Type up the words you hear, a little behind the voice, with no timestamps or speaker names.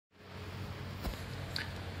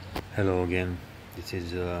Hello again. This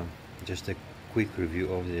is just a quick review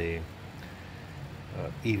of the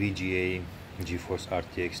EVGA GeForce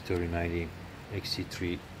RTX 3090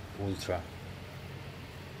 XC3 Ultra.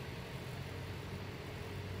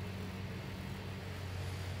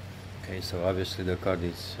 Okay, so obviously the card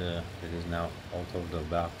is it is now out of the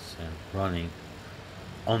box and running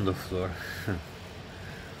on the floor.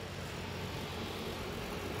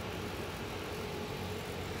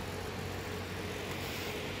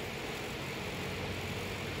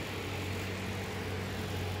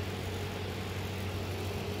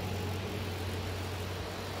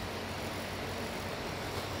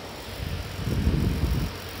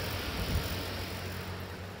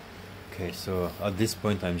 Okay, so at this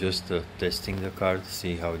point I'm just testing the card,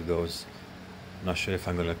 see how it goes. Not sure if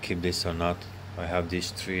I'm gonna keep this or not. I have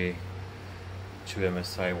these two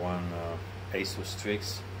MSI, one Asus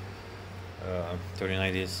Strix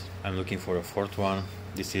 3090s. I'm looking for a fourth one.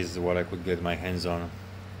 This is what I could get my hands on.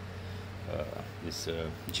 This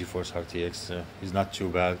GeForce RTX is not too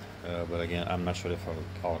bad, but again I'm not sure if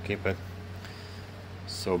I'll keep it.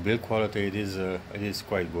 So build quality, it is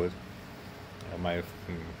quite good. My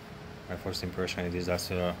first impression it is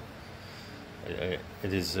that it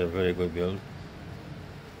is a very good build.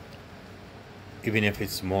 Even if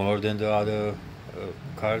it's smaller than the other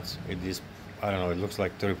cards, it is, I don't know, it looks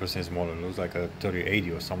like 30% smaller. It looks like a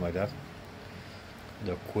 3080 or something like that.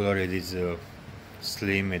 The cooler, it is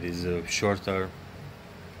slim, it is shorter.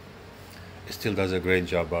 It still does a great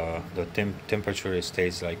job. The temperature, it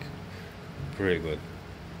stays like pretty good.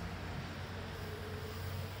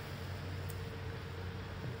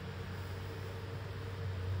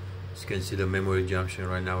 As you can see, the memory junction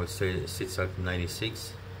right now it sits at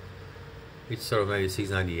 96. It's sort of 96,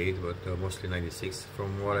 98, but mostly 96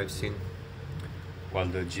 from what I've seen. While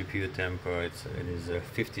the GPU temp it is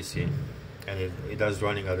 50C, and it is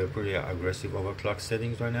running at a pretty aggressive overclock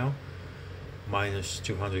settings right now. Minus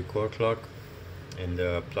 200 core clock and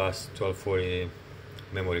plus 1240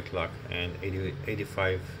 memory clock and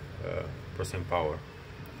 85% power.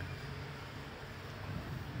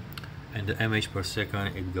 And the mAh per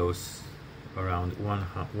second, it goes around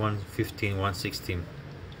 115, 116.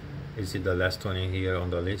 Is it the last one in here on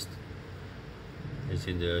the list? Is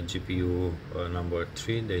it the GPU number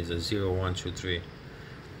 3? There is a 0, 1, 2, 3. Okay.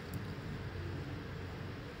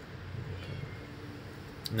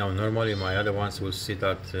 Now normally my other ones will sit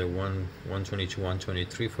at 122,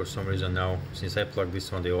 123. For some reason now, since I plugged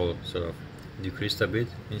this one, they all sort of decreased a bit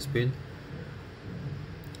in speed.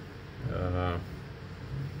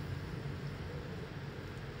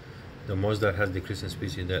 The most that has decreased in speed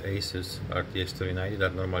is the Asus RTX 3090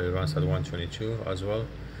 that normally runs at 122 as well.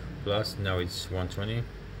 Plus now it's 120,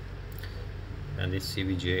 and this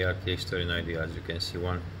EVGA RTX 3090, as you can see,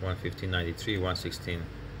 115.93, 116.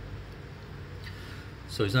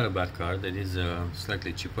 So it's not a bad card. It is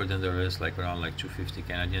slightly cheaper than the rest, like around like 250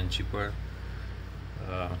 Canadian cheaper.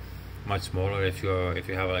 Much smaller if you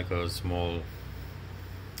have like a small,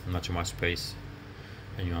 not too much space,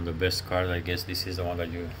 and you want the best card. I guess this is the one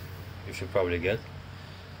that you should probably get.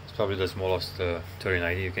 It's probably the smallest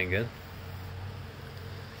 3090 you can get.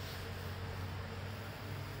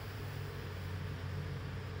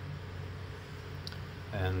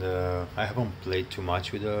 And I haven't played too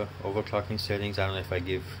much with the overclocking settings. I don't know if I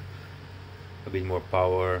give a bit more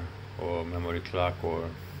power or memory clock, or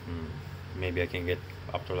maybe I can get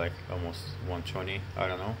up to like almost 120, I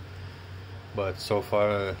don't know. But so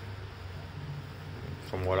far,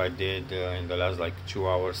 from what I did in the last like 2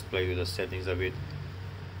 hours, played with the settings a bit,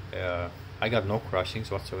 I got no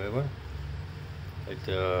crashings whatsoever.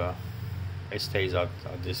 It stays at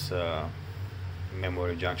this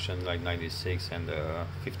memory junction like 96 and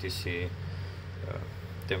 50C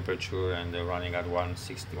temperature, and running at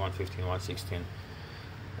 160, 115, 116,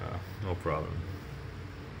 no problem.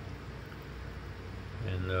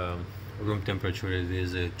 And room temperature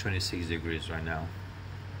is 26 degrees right now.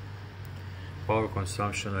 Power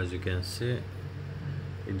consumption, as you can see,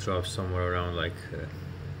 it drops somewhere around like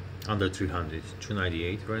under 300,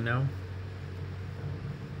 298 right now.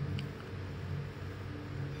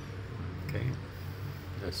 Okay,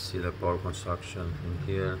 let's see the power consumption in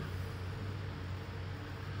here.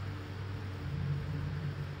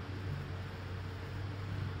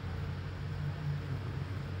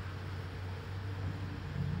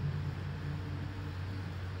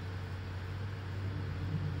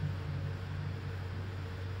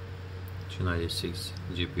 .96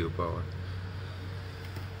 GPU power.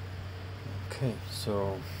 Okay,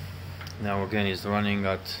 so now again it's running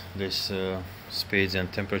at this speeds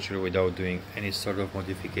and temperature without doing any sort of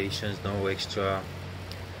modifications, no extra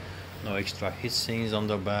no extra heat sinks on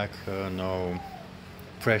the back, no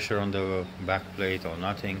pressure on the back plate or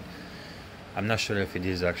nothing. I'm not sure if it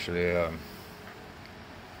is actually a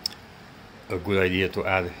good idea to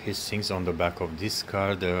add heat sinks on the back of this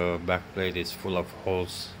car. The back plate is full of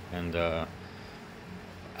holes, and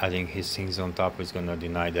adding heat sinks on top is gonna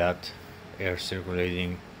deny that air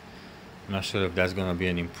circulating. I'm not sure if that's gonna be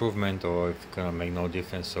an improvement or if it's gonna make no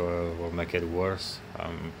difference or will make it worse.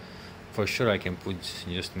 For sure I can put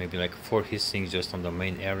just maybe like 4 heat sinks just on the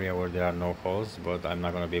main area where there are no holes, but I'm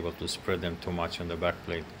not gonna be able to spread them too much on the back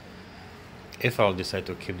plate. If I'll decide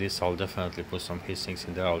to keep this, I'll definitely put some heat sinks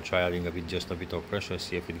in there. I'll try adding just a bit of pressure,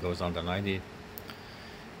 see if it goes under 90.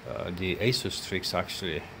 The Asus Strix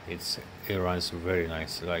actually, it runs very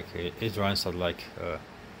nice. Like it runs at like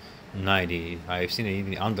 90. I've seen it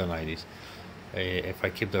even under 90s. If I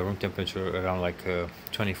keep the room temperature around like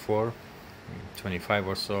 24, 25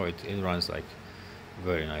 or so, it runs like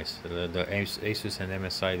very nice. The Asus and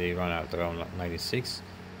MSI, they run at around 96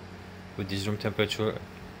 with this room temperature.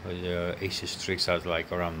 The Asus Strix at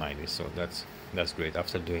like around 90, so that's great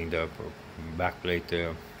after doing the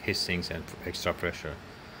backplate heat sinks and extra pressure.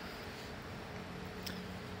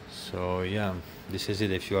 So yeah, this is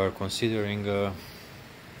it. If you are considering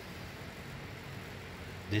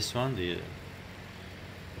this one, the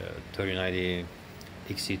 3090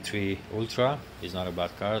 XC3 Ultra is not a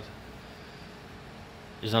bad card.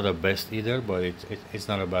 It's not the best either, but it's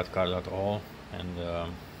not a bad card at all,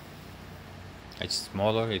 and it's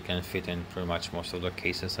smaller. It can fit in pretty much most of the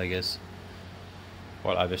cases, I guess.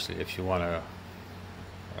 Well, obviously, if you wanna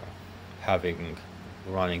having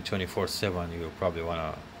running 24/7, you probably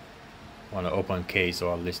wanna open case,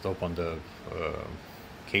 or at least open the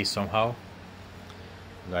case somehow.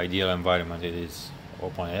 The ideal environment, it is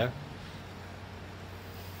open air,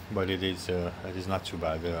 but it is not too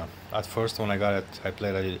bad. At first, when I got it, I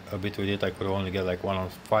played a bit with it. I could only get like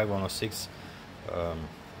 105, 106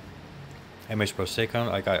 image per second.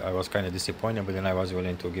 Like I was kind of disappointed, but then I was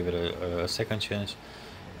willing to give it a second chance.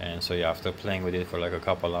 And so yeah, after playing with it for like a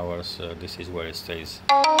couple hours, this is where it stays.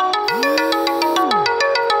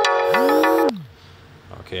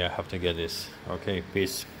 Okay, I have to get this. Okay,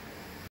 peace.